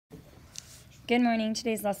Good morning.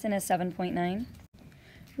 Today's lesson is 7.9.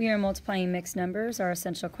 We are multiplying mixed numbers. Our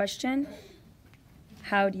essential question: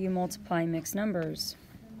 how do you multiply mixed numbers?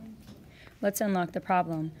 Let's unlock the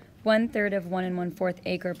problem. 1/3 of 1 1/4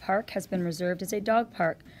 acre park has been reserved as a dog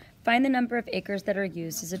park. Find the number of acres that are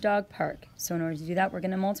used as a dog park. So in order to do that, we're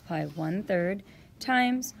going to multiply 1/3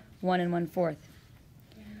 times 1 1/4.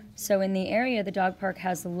 So in the area, the dog park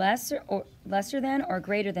has lesser than or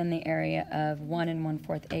greater than the area of 1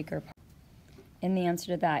 1/4 acre park. And the answer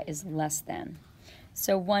to that is less than.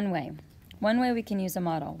 So one way we can use a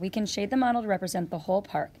model. We can shade the model to represent the whole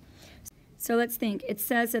park. So let's think. It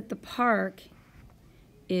says that the park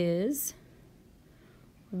is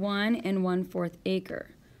 1 1/4 acre.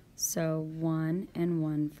 So 1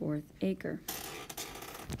 1/4 acre.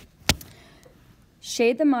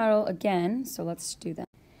 Shade the model again. So let's do that.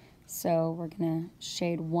 So we're going to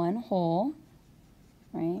shade one whole,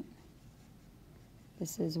 right?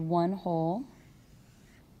 This is one whole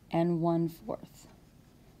and 1/4.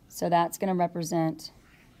 So that's going to represent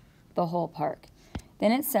the whole park.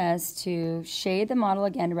 Then it says to shade the model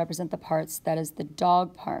again to represent the parts. That is the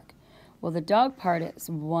dog park. Well, the dog part is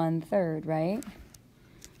 1/3, right?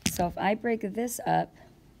 So if I break this up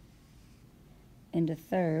into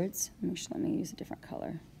thirds, let me use a different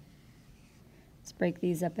color. Let's break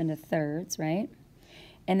these up into thirds, right?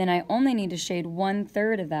 And then I only need to shade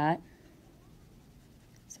 1/3 of that.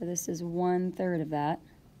 So this is 1/3 of that.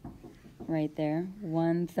 Right there,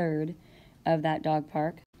 1/3 of that dog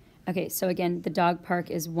park. Okay, so again, the dog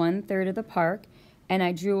park is 1/3 of the park, and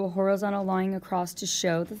I drew a horizontal line across to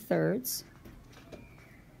show the thirds.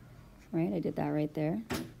 Right, I did that right there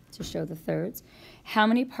to show the thirds. How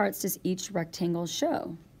many parts does each rectangle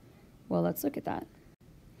show? Well, let's look at that.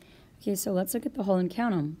 Okay, so let's look at the whole and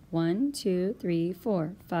count them. 1, 2, 3,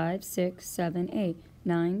 4, 5, 6, 7, 8,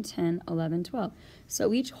 9, 10, 11, 12.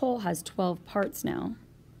 So each whole has 12 parts now.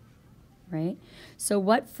 Right? So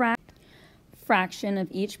what fraction of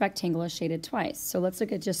each rectangle is shaded twice? So let's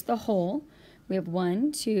look at just the whole. We have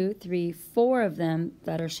 1, 2, 3, 4 of them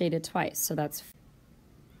that are shaded twice. So that's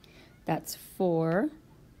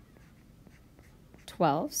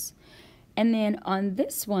 4/12. And then on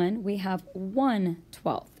this one, we have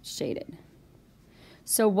 1/12 shaded.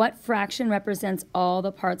 So what fraction represents all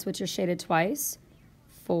the parts which are shaded twice?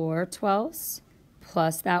 4/12.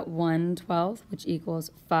 Plus that 1/12, which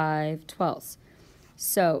equals 5/12.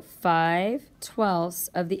 So 5/12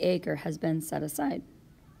 of the acre has been set aside.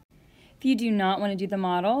 If you do not want to do the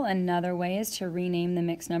model, another way is to rename the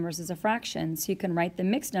mixed numbers as a fraction. So you can write the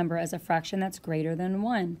mixed number as a fraction that's greater than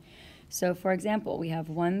 1. So for example, we have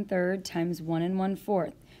 1/3 times 1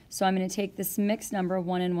 1/4. So I'm going to take this mixed number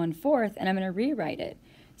 1 1/4 and I'm going to rewrite it.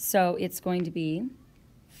 So it's going to be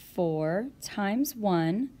 4 times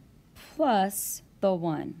 1 plus the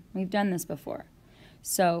 1. We've done this before.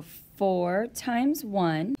 So 4 times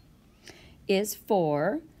 1 is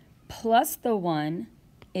 4, plus the 1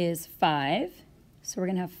 is 5. So we're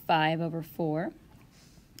going to have 5/4.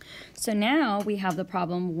 So now we have the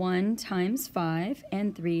problem 1 times 5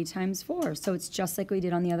 and 3 times 4. So it's just like we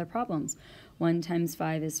did on the other problems. 1 times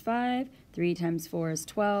 5 is 5, 3 times 4 is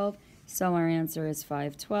 12. So our answer is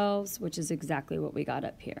 5/12, which is exactly what we got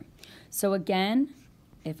up here. So again,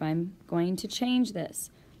 if I'm going to change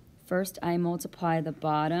this, first I multiply the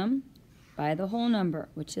bottom by the whole number,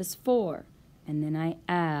 which is 4, and then I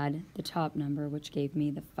add the top number, which gave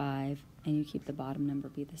me the 5, and you keep the bottom number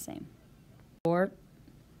be the same. 4.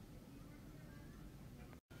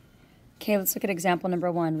 Okay, let's look at example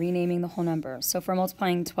number 1, renaming the whole number. So for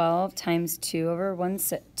multiplying 12 times 2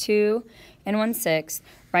 and 1/6,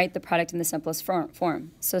 write the product in the simplest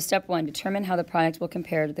form. So step 1, determine how the product will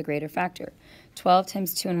compare to the greater factor. 12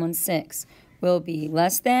 times 2 and 1/6 will be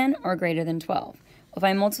less than or greater than 12. If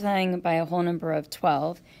I'm multiplying by a whole number of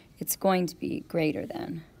 12, it's going to be greater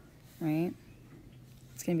than, right?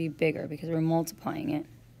 It's going to be bigger because we're multiplying it.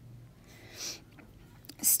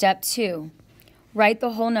 Step 2. Write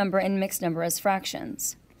the whole number and mixed number as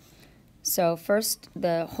fractions. So first,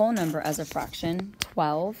 the whole number as a fraction,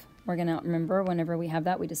 12. We're going to remember whenever we have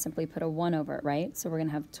that, we just simply put a 1 over it, right? So we're going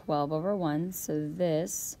to have 12/1. So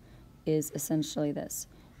this is essentially this.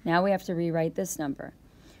 Now we have to rewrite this number.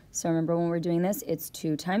 So remember when we're doing this, it's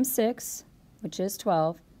 2 times 6, which is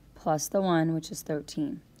 12, plus the 1, which is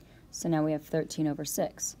 13. So now we have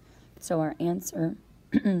 13/6. So our answer,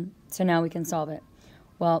 so now we can solve it.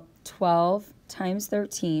 Well, 12 times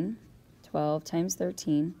 13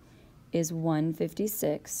 is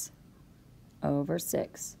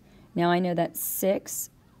 156/6. Now I know that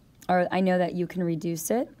you can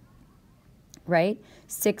reduce it, right?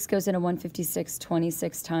 6 goes into 156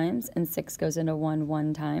 26 times, and 6 goes into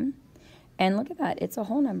 1 time. And look at that, it's a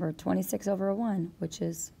whole number, 26 over 1, which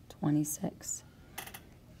is 26.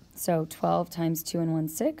 So 12 times 2 and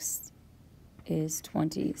 1/6 is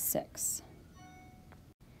 26.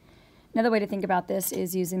 Another way to think about this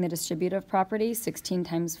is using the distributive property, 16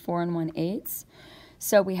 times 4 and 1/8.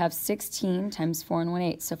 So we have 16 times 4 and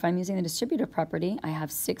 1/8. So if I'm using the distributive property, I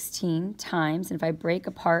have 16 times, and if I break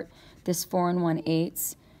apart this 4 and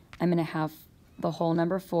 1/8, I'm going to have the whole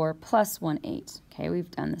number 4 plus 1/8. Okay, we've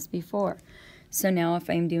done this before. So now if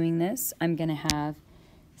I'm doing this, I'm going to have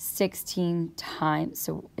 16 times,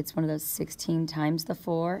 so it's one of those 16 times the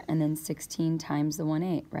 4 and then 16 times the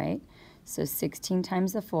 1/8, right? So 16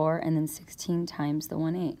 times the 4 and then 16 times the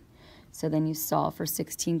 1/8. So then you solve for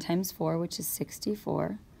 16 times 4, which is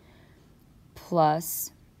 64,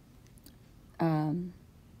 plus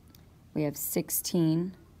we have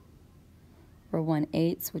 16 for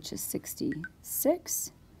 1/8, which is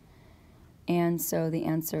 66. And so the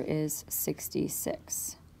answer is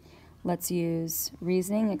 66. Let's use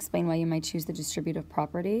reasoning, explain why you might choose the distributive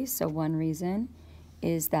property. So one reason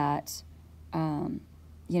is that,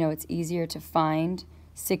 you know, it's easier to find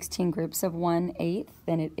 16 groups of 1/8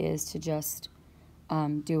 than it is to just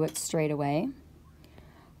do it straight away.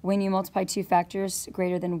 When you multiply two factors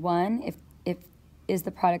greater than 1, if is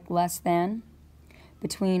the product less than,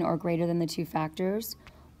 between, or greater than the two factors?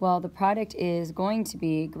 Well, the product is going to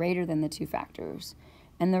be greater than the two factors.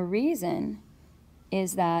 And the reason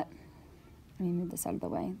is that, let me move this out of the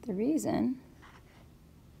way. The reason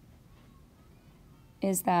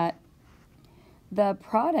is that the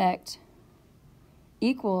product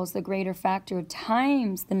equals the greater factor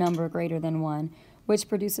times the number greater than 1, which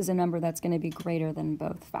produces a number that's going to be greater than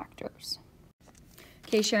both factors.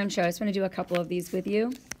 Okay, Sharon, I just want to do a couple of these with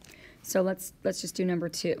you. So let's just do number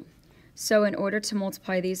 2. So in order to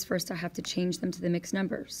multiply these, first I have to change them to the mixed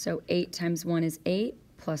numbers. So 8 times 1 is 8,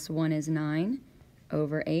 plus 1 is 9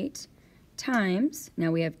 over 8, times,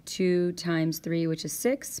 now we have 2 times 3, which is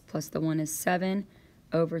 6, plus the 1 is 7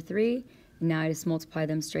 over 3. Now I just multiply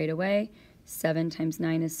them straight away. 7 times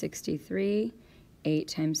 9 is 63. 8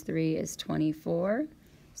 times 3 is 24.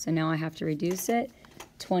 So now I have to reduce it.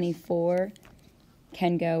 24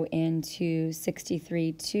 can go into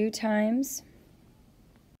 63 2 times.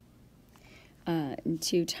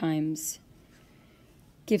 2 times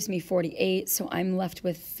gives me 48, so I'm left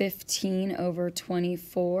with 15 over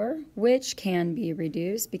 24, which can be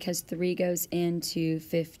reduced because 3 goes into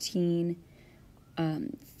 15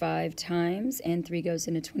 5 times, and 3 goes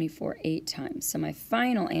into 24 8 times. So my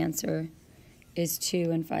final answer is 2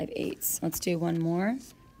 5/8. Let's do one more.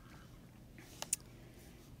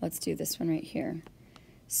 Let's do this one right here.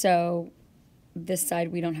 So this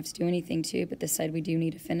side we don't have to do anything to, but this side we do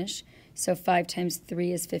need to finish. So 5 times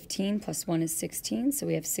 3 is 15, plus 1 is 16. So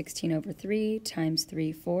we have 16 over 3 times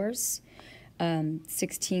 3/4.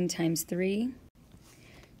 16 times 3.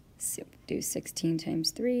 So do 16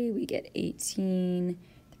 times 3, we get 18.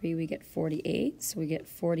 3, we get 48. So we get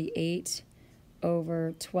 48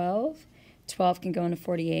 over 12. 12 can go into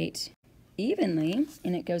 48 evenly,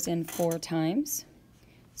 and it goes in 4 times.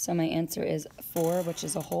 So my answer is 4, which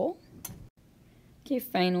is a whole. Okay,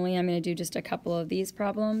 finally, I'm going to do just a couple of these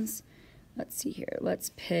problems. Let's see here.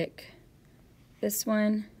 Let's pick this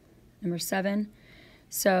one, number 7.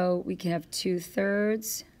 So we can have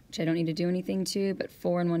 2/3, which I don't need to do anything to, but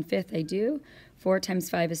 4 1/5 I do. 4 times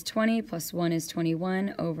 5 is 20, plus 1 is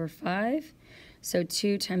 21 over 5. So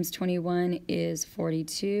 2 times 21 is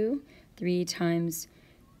 42. 3 times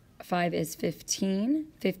 5 is 15.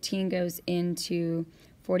 15 goes into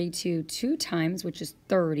 42 2 times, which is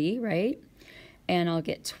 30, right? And I'll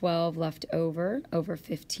get 12 left over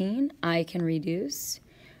 15. I can reduce.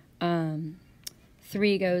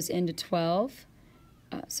 3 goes into 12.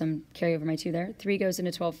 Some carry over my 2 there. 3 goes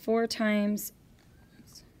into 12 4 times.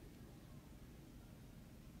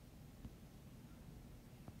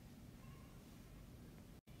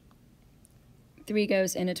 3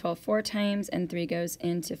 goes into 12 4 times, and 3 goes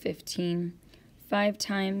into 15 5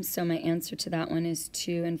 times. So my answer to that one is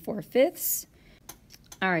 2 4/5.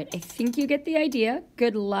 All right, I think you get the idea.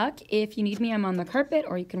 Good luck. If you need me, I'm on the carpet,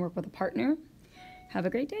 or you can work with a partner. Have a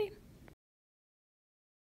great day.